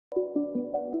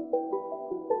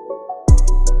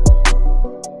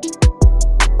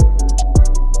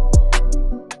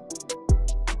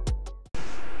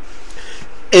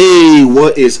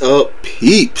What is up,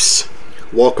 peeps?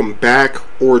 Welcome back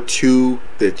to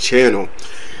the channel.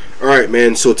 Alright,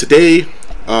 man, so today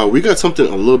we got something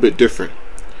a little bit different.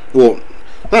 Well,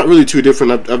 not really too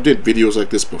different. I've did videos like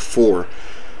this before,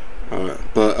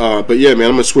 but yeah, man,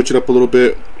 I'm gonna switch it up a little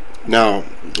bit now.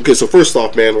 Okay, so first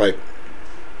off, man, like,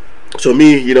 so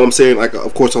me, you know what I'm saying, like,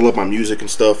 of course I love my music and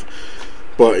stuff,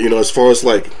 but, you know, as far as,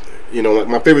 like, you know, like,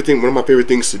 my favorite thing, one of my favorite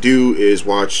things to do is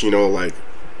watch, you know, like,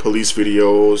 police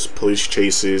videos, police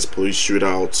chases, police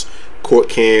shootouts, court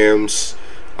cams,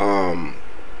 what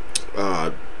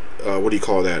do you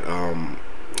call that,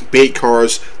 bait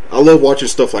cars. I love watching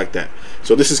stuff like that.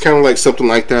 So this is kind of like something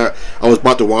like that. I was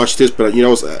about to watch this, but, you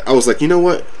know, I was like, you know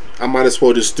what, I might as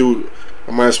well just do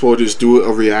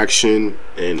a reaction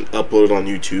and upload it on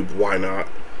YouTube. Why not?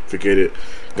 Forget it.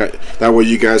 That way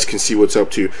you guys can see what's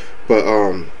up to. But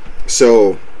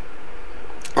so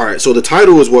alright, so the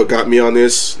title is what got me on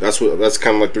this. That's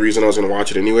kind of like the reason I was gonna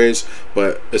watch it anyways.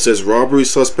 But it says robbery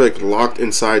suspect locked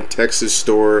inside Texas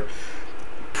store,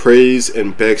 prays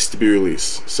and begs to be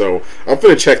released. So I'm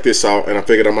gonna check this out, and I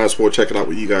figured I might as well check it out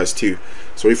with you guys too.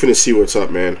 So we're finna see what's up,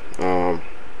 man. Go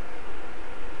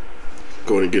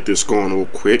ahead and get this going real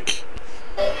quick.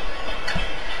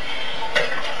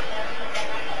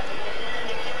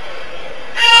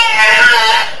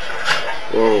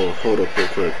 Whoa, hold up real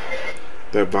quick.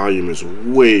 That volume is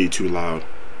way too loud.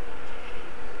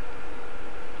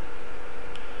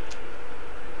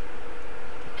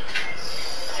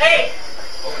 Hey.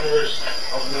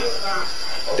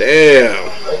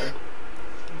 Damn.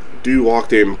 Dude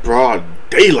walked in broad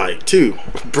daylight too.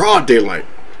 Broad daylight.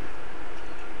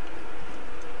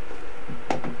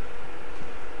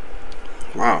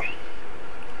 Wow.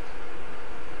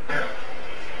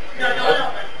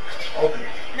 No. Open.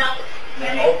 No.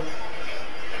 Open.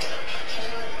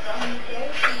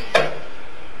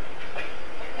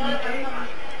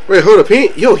 Wait, hold up. He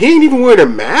ain't even wearing a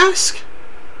mask?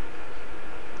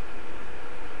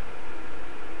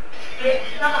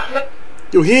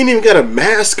 Yo, he ain't even got a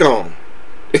mask on.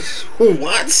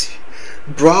 What?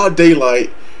 Broad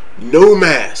daylight, no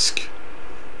mask.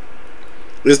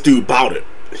 This dude bout it.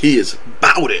 He is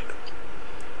bout it.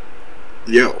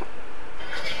 Yo.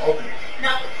 Open.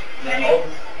 No.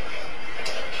 Open.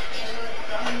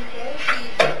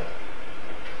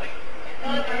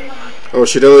 Oh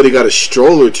shit, that lady got a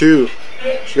stroller too.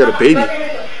 She got a baby.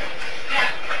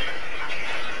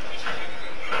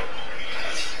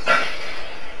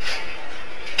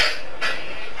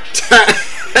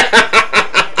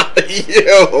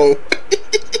 Yo.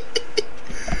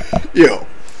 Yo.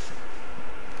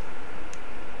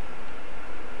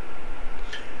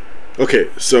 Okay,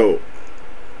 so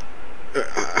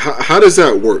how does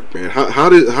that work, man? How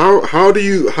do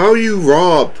you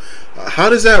rob? How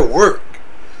does that work?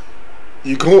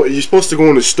 You're supposed to go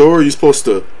in the store. You're supposed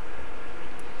to,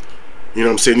 you know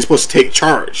what I'm saying, you're supposed to take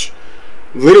charge.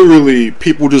 Literally,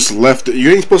 people just left it. You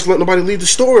ain't supposed to let nobody leave the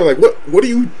store. Like, what are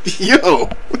you, yo?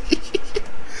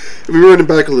 Let me run it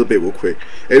back a little bit real quick.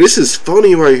 Hey, this is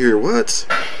funny right here. What?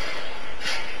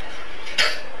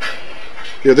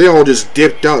 Yeah, they all just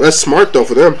dipped out. That's smart though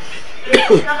for them.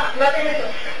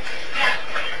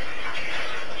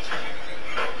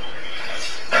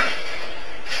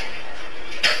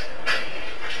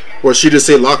 What, she just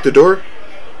say lock the door?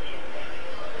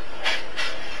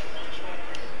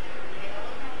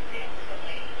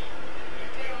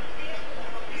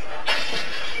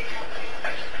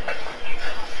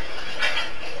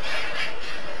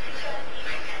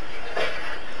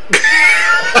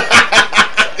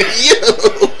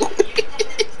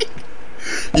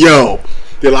 Yo,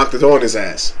 they locked the door on his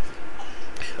ass.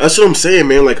 That's what I'm saying,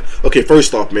 man. Like, okay,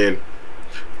 first off, man.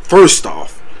 First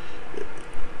off,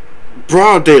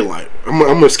 broad daylight. I'm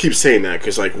gonna keep saying that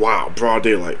because, like, wow, broad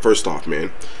daylight. First off,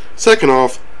 man. Second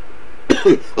off,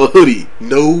 a hoodie,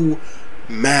 no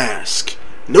mask,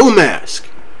 no mask.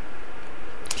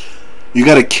 You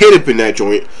got a kid up in that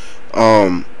joint.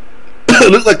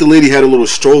 It looked like the lady had a little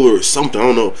stroller or something. I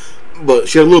don't know, but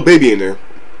she had a little baby in there.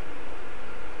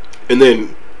 And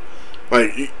then,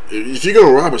 like, if you're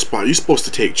gonna rob a spot, you're supposed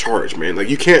to take charge, man. Like,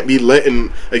 you can't be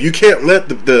letting, like, you can't let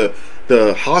the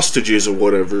hostages or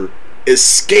whatever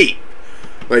escape.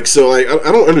 Like, so, like,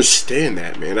 I don't understand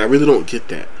that, man. I really don't get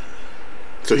that.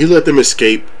 So he let them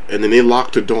escape, and then they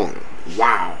locked the door.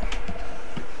 Wow.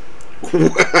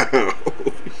 Wow.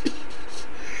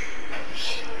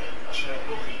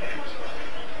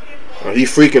 Oh, he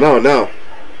freaking out now.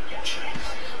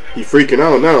 He freaking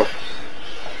out now.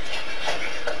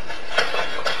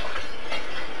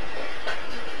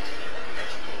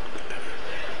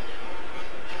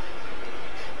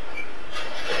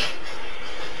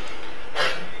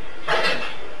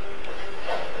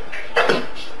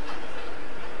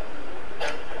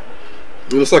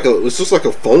 It's just like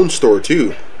a phone store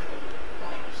too.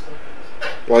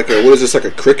 Like what is this, like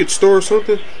a cricket store or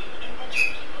something?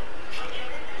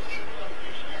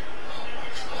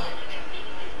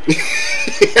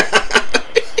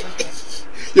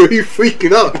 Yo, he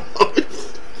freaking out.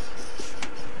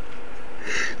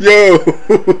 Yo.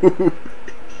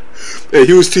 Hey,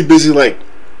 he was too busy, like,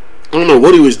 I don't know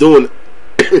what he was doing.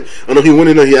 I know he went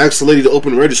in there, he asked the lady to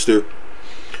open the register.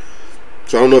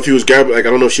 So I don't know if he was grabbing, like, I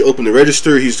don't know if she opened the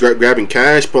register, he's grabbing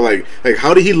cash, but like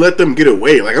how did he let them get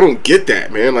away? Like, I don't get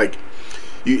that, man. Like,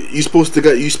 you supposed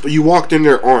to you walked in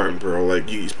there armed, bro.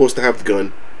 Like, you supposed to have the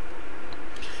gun.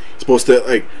 You're supposed to,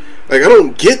 like I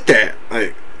don't get that.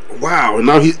 Like, wow. And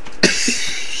now he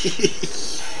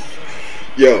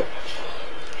yo.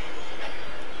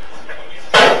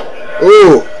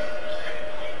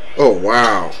 Oh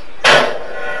wow.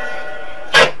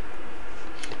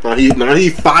 Now he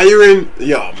firing.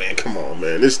 Yo, man, come on,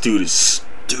 man. This dude is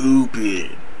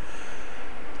stupid.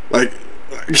 Like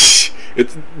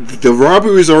the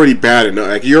robbery is already bad enough.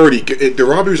 Like, the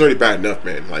robbery is already bad enough,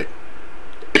 man. Like,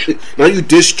 now you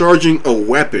discharging a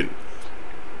weapon.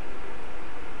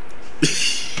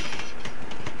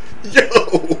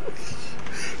 Yo,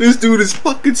 this dude is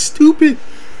fucking stupid.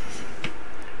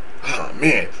 Oh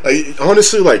man, like,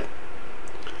 honestly, like,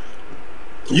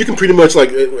 you can pretty much,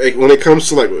 like when it comes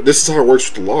to, like, this is how it works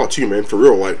with the law too, man. For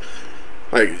real, like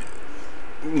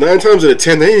 9 times out of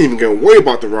 10, they ain't even gonna worry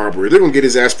about the robbery. They're gonna get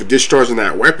his ass for discharging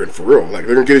that weapon, for real. Like,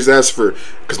 they're gonna get his ass for,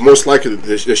 because most likely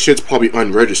the shit's probably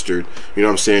unregistered. You know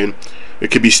what I'm saying?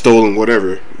 It could be stolen,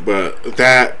 whatever. But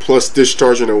that plus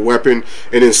discharging a weapon,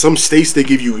 and in some states they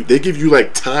give you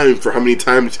like time for how many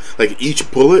times, like,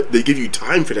 each bullet. They give you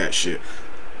time for that shit.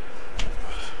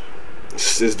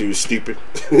 This dude is stupid.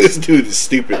 This dude is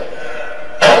stupid.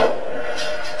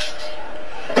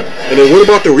 And then what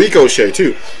about the ricochet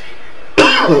too?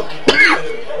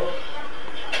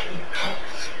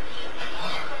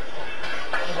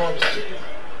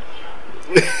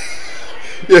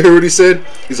 You heard what he said?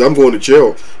 He said, I'm going to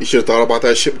jail. He should have thought about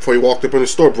that shit before he walked up in the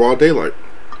store, broad daylight.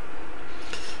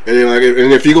 And then, like,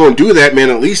 and if you're gonna do that, man,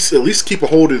 at least keep a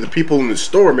hold of the people in the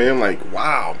store, man. Like,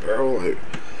 wow, bro. Like,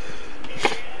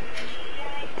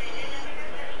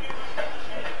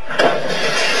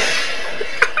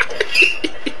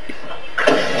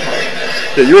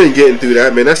 yeah, you ain't getting through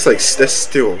that, man. That's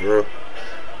still, bro.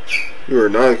 You are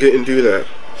not getting through that.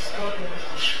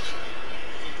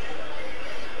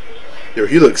 Yo,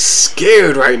 he looks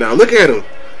scared right now. Look at him.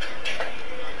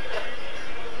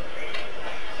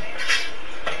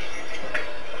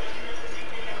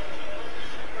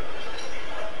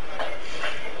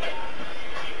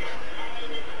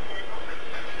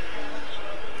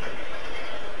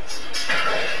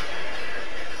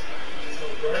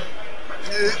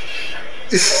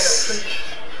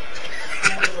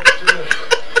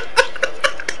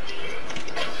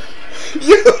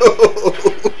 Yo.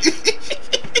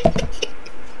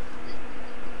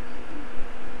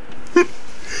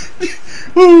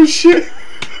 Oh shit.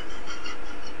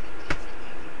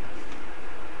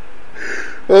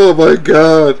 Oh my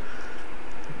god.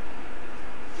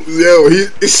 Yo, he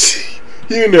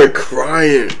in there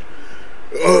crying.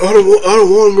 I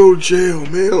don't want to go to jail,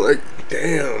 man. Like,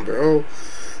 damn, bro.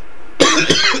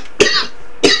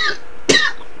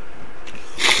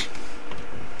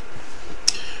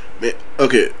 Man,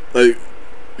 okay, like,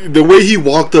 the way he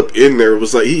walked up in there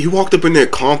was like, he walked up in there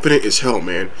confident as hell,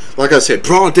 man. Like I said,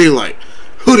 broad daylight,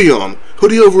 hoodie on,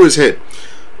 hoodie over his head,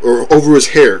 or over his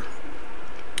hair,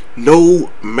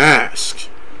 no mask,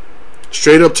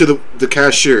 straight up to the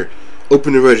cashier,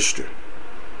 open the register.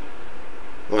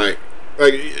 Like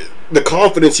the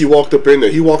confidence he walked up in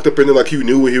there. He walked up in there like he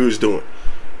knew what he was doing.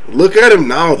 Look at him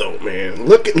now, though, man.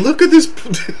 Look at this.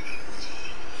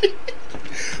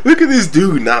 Look at this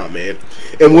dude now, man.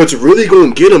 And what's really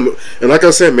gonna get him? And like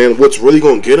I said, man, what's really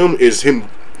gonna get him is him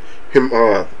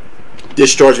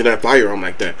discharging that firearm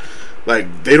like that.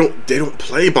 Like, they don't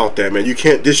play about that, man. You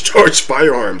can't discharge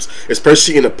firearms,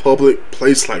 especially in a public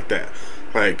place like that.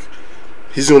 Like,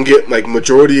 he's gonna get, like,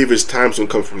 majority of his time's gonna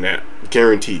come from that,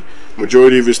 guarantee.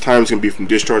 Majority of his time's gonna be from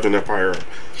discharging that firearm.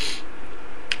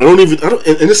 And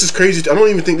this is crazy. I don't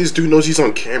even think this dude knows he's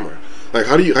on camera. Like,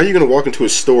 how you gonna walk into a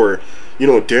store, you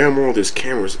know damn well there's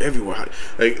cameras everywhere.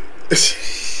 Like,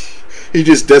 he's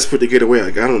just desperate to get away.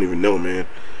 Like, I don't even know, man.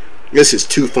 This is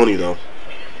too funny, though.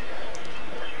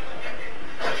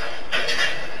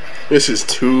 This is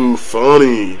too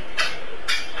funny.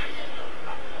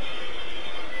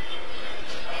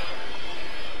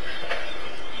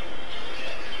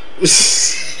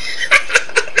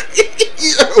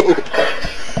 Yo.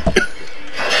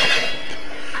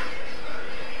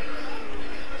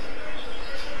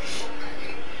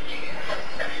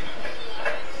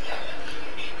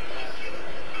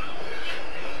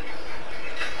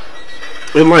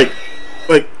 And like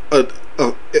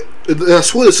I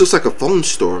swear this looks like a phone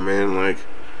store, man. Like,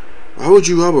 why would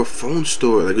you rob a phone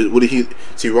store? Like,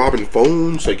 is he robbing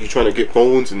phones? Like, you trying to get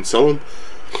phones and sell them?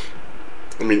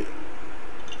 I mean,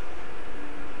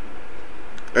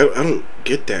 I don't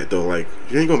get that though. Like,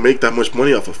 you ain't gonna make that much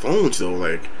money off of phones though.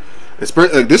 Like, it's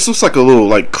like, this looks like a little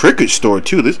like cricket store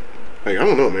too. This, like, I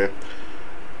don't know, man.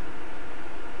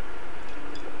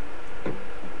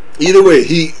 Either way,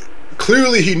 he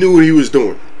knew what he was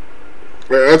doing.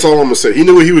 That's all I'm gonna say. He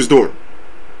knew what he was doing.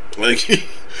 Like,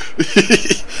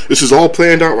 this is all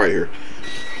planned out right here.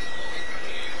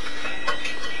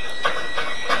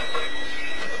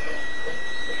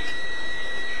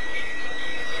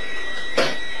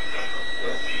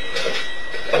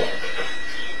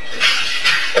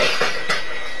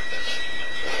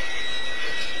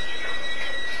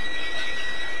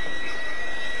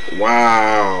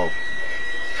 Wow.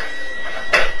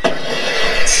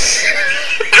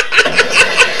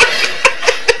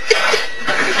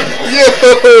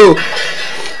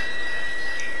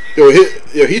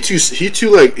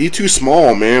 He too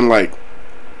small, man. Like,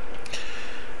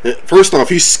 first off,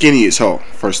 he's skinny as hell.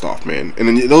 First off, man, and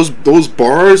then those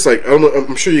bars, like, I don't know.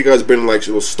 I'm sure you guys have been in like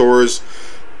those stores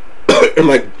in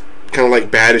like kind of like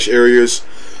baddish areas.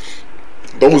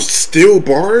 Those steel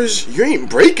bars, you ain't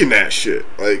breaking that shit.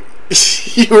 Like,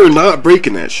 you are not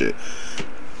breaking that shit.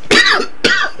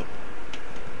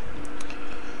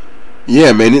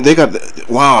 Yeah, man, they got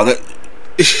wow. That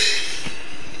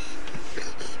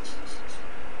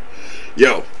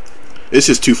yo, it's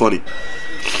just too funny.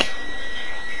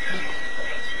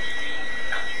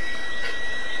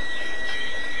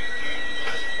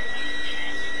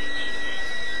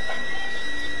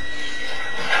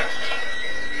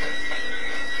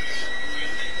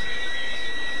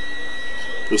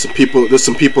 There's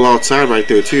some people outside right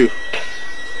there too.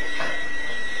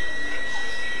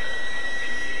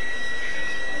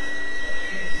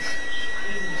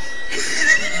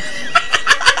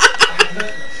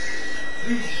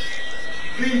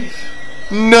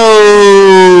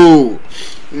 No,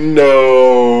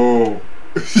 no.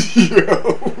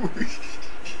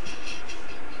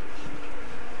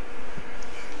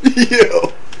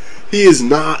 Yo, he is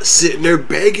not sitting there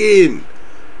begging.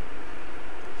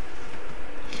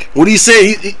 What do you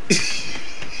say?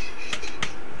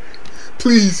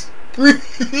 Please,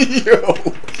 please,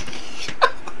 yo.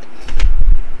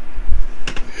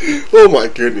 Oh my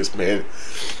goodness, man.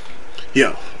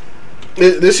 Yo,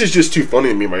 this is just too funny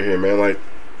to me right here, man. Like,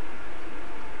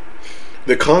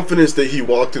 the confidence that he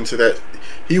walked into that.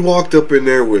 He walked up in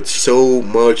there with so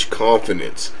much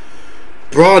confidence.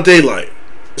 Broad daylight.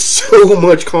 So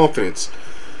much confidence.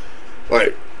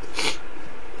 Like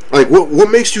what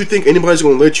makes you think anybody's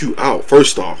gonna let you out?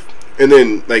 First off, and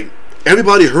then like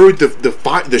everybody heard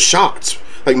the shots.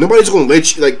 Like, nobody's gonna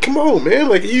let you. Like, come on, man.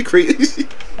 Like, are you crazy?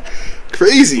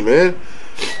 Crazy, man.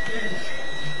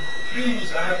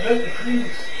 Please, I have nothing.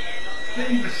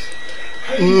 Please.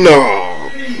 No,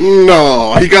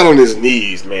 he got on his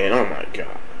knees, man. Oh my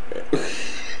god.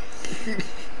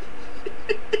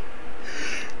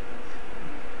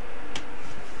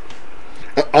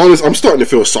 Honest, I'm starting to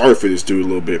feel sorry for this dude a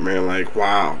little bit, man. Like,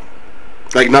 wow.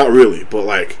 Like, not really, but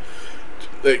like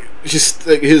just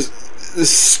like his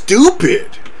stupid.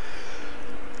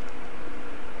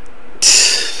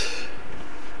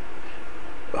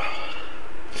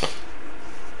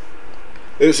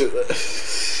 This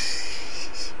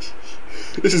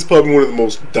is probably one of the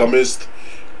most dumbest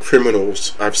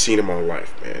criminals I've seen in my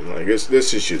life, man. Like, this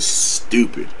is just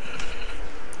stupid.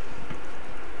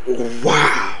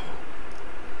 Wow.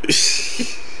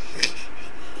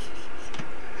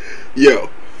 Yo.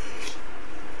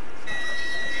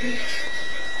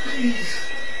 Please.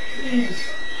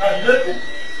 I have nothing.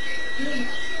 Please.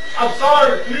 I'm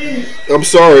sorry, please. I'm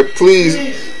sorry, please.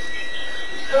 Please.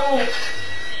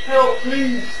 Help,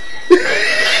 please.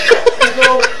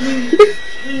 Help,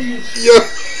 please. Yo.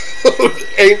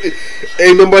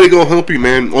 ain't nobody gonna help you,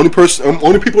 man. Only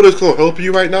people that's gonna help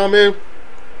you right now, man.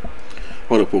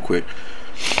 Hold up real quick.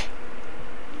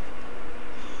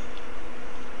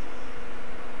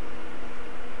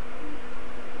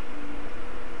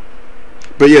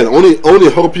 But yeah, the only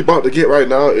hope you about to get right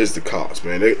now is the cops,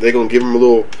 man. They're gonna give him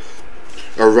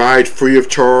a ride free of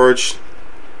charge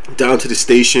down to the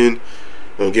station.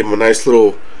 They'll give him a nice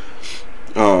little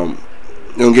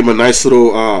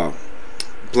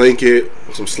blanket,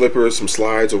 some slippers, some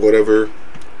slides or whatever.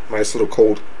 Nice little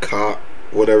cold cot,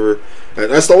 whatever.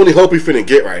 That's the only hope he finna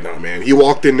get right now, man. He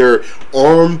walked in there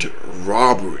armed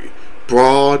robbery,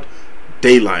 broad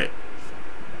daylight.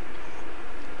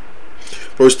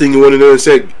 First thing he went in there and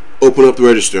said, open up the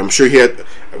register. I'm sure he had.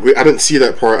 I didn't see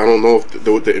that part. I don't know if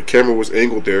the camera was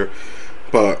angled there,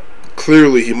 but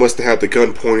clearly he must have had the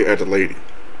gun pointed at the lady.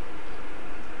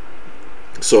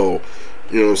 So,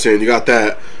 you know what I'm saying? You got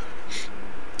that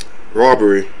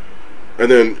robbery, and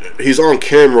then he's on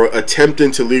camera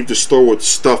attempting to leave the store with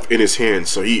stuff in his hands.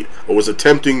 So he was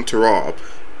attempting to rob.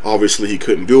 Obviously, he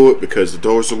couldn't do it because the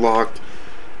doors are locked.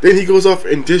 Then he goes off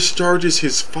and discharges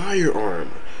his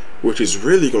firearm, which is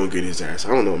really gonna get his ass. I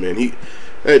don't know, man.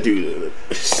 That dude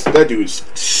is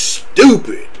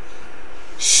stupid.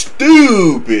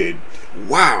 Stupid.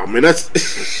 Wow, man. That's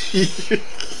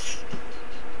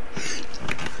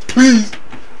please,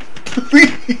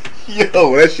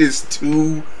 yo, that shit's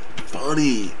too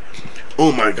funny.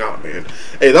 Oh my god, man.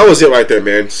 Hey, that was it right there,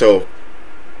 man. So,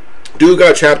 dude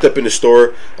got trapped up in the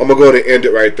store. I'm gonna go ahead and end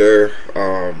it right there.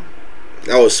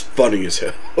 That was funny as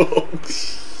hell.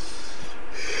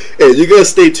 Hey, you guys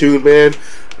stay tuned, man.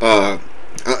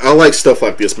 I like stuff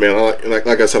like this, man. Like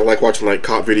I said, I like watching like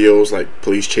cop videos, like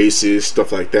police chases,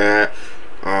 stuff like that.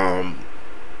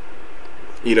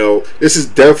 You know, this is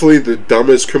definitely the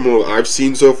dumbest criminal I've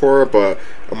seen so far, but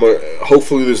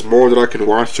hopefully there's more that I can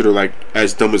watch that are like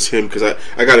as dumb as him, because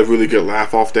I got a really good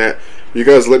laugh off that. You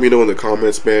guys let me know in the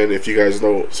comments, man, if you guys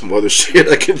know some other shit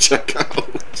I can check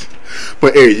out.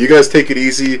 But hey, you guys take it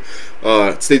easy.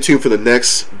 Stay tuned for the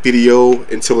next video.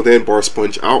 Until then, Bar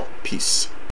Sponge out. Peace.